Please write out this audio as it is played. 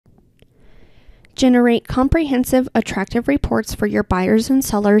Generate comprehensive, attractive reports for your buyers and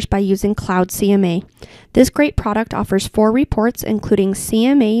sellers by using CloudCMA. This great product offers 4 reports, including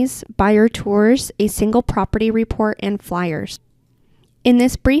CMAs, buyer tours, a single property report, and flyers. In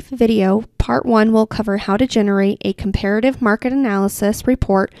this brief video, Part 1 will cover how to generate a comparative market analysis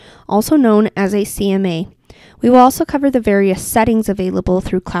report, also known as a CMA. We will also cover the various settings available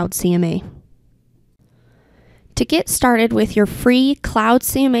through CloudCMA. To get started with your free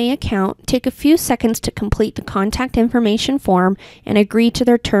CloudCMA account, take a few seconds to complete the contact information form and agree to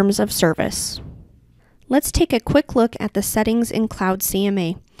their terms of service. Let's take a quick look at the settings in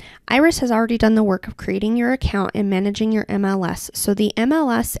CloudCMA. Iris has already done the work of creating your account and managing your MLS, so the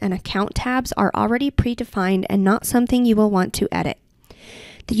MLS and account tabs are already predefined and not something you will want to edit.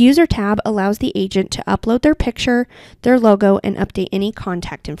 The User tab allows the agent to upload their picture, their logo, and update any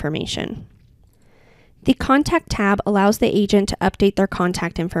contact information. The Contact tab allows the agent to update their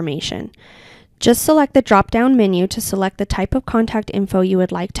contact information. Just select the drop-down menu to select the type of contact info you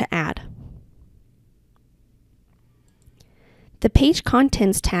would like to add. The Page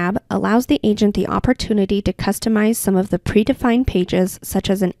Contents tab allows the agent the opportunity to customize some of the predefined pages, such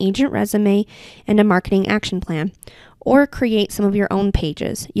as an agent resume and a marketing action plan, or create some of your own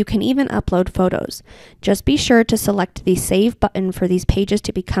pages. You can even upload photos. Just be sure to select the Save button for these pages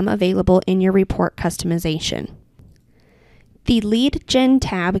to become available in your report customization. The Lead Gen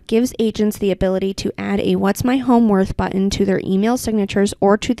tab gives agents the ability to add a What's My Home Worth button to their email signatures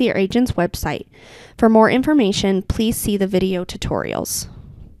or to their agent's website. For more information, please see the video tutorials.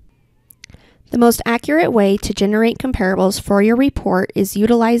 The most accurate way to generate comparables for your report is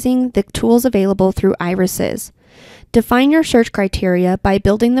utilizing the tools available through Iris. Define your search criteria by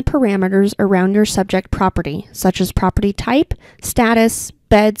building the parameters around your subject property, such as property type, status,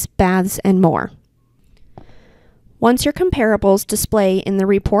 beds, baths, and more. Once your comparables display in the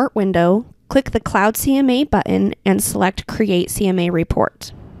report window, click the CloudCMA button and select Create CMA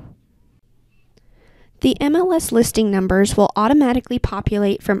Report. The MLS listing numbers will automatically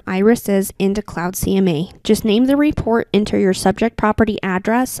populate from Iris into CloudCMA. Just name the report, enter your subject property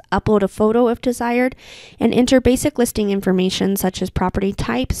address, upload a photo if desired, and enter basic listing information such as property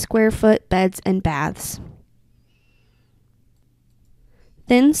type, square foot, beds, and baths.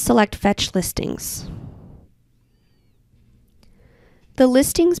 Then select Fetch Listings. The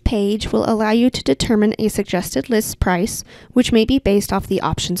Listings page will allow you to determine a suggested list price, which may be based off the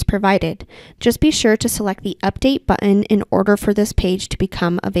options provided. Just be sure to select the Update button in order for this page to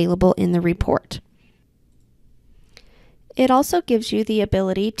become available in the report. It also gives you the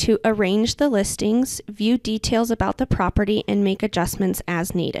ability to arrange the listings, view details about the property, and make adjustments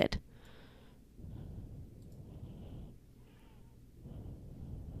as needed.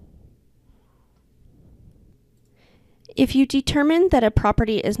 If you determine that a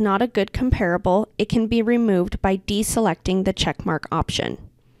property is not a good comparable, it can be removed by deselecting the checkmark option.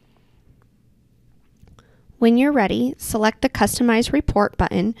 When you're ready, select the Customize Report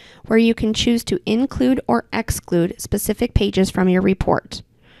button, where you can choose to include or exclude specific pages from your report.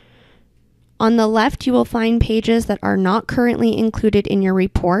 On the left, you will find pages that are not currently included in your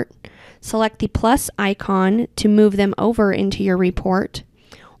report. Select the plus icon to move them over into your report.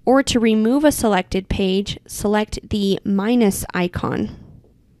 Or to remove a selected page, select the minus icon.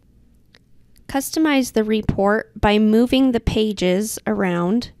 Customize the report by moving the pages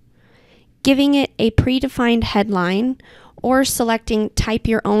around, giving it a predefined headline, or selecting Type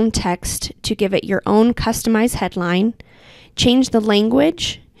Your Own Text to give it your own customized headline. Change the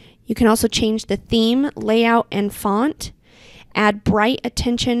language. You can also change the theme, layout, and font. Add bright,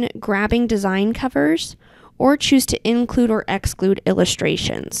 attention-grabbing design covers, or choose to include or exclude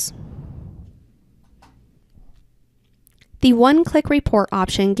illustrations. The one-click report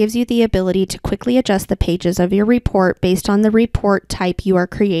option gives you the ability to quickly adjust the pages of your report based on the report type you are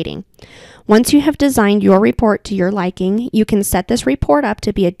creating. Once you have designed your report to your liking, you can set this report up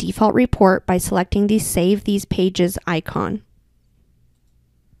to be a default report by selecting the Save These Pages icon.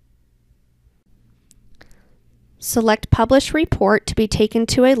 Select Publish Report to be taken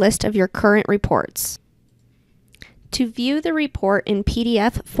to a list of your current reports. To view the report in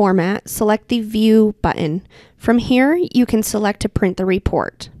PDF format, select the View button. From here, you can select to print the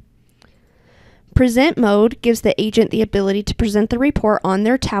report. Present mode gives the agent the ability to present the report on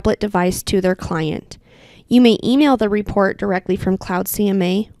their tablet device to their client. You may email the report directly from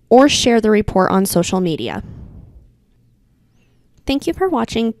CloudCMA or share the report on social media. Thank you for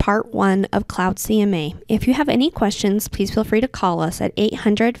watching Part 1 of CloudCMA. If you have any questions, please feel free to call us at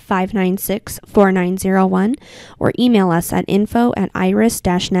 800-596-4901 or email us at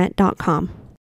info@iris-net.com.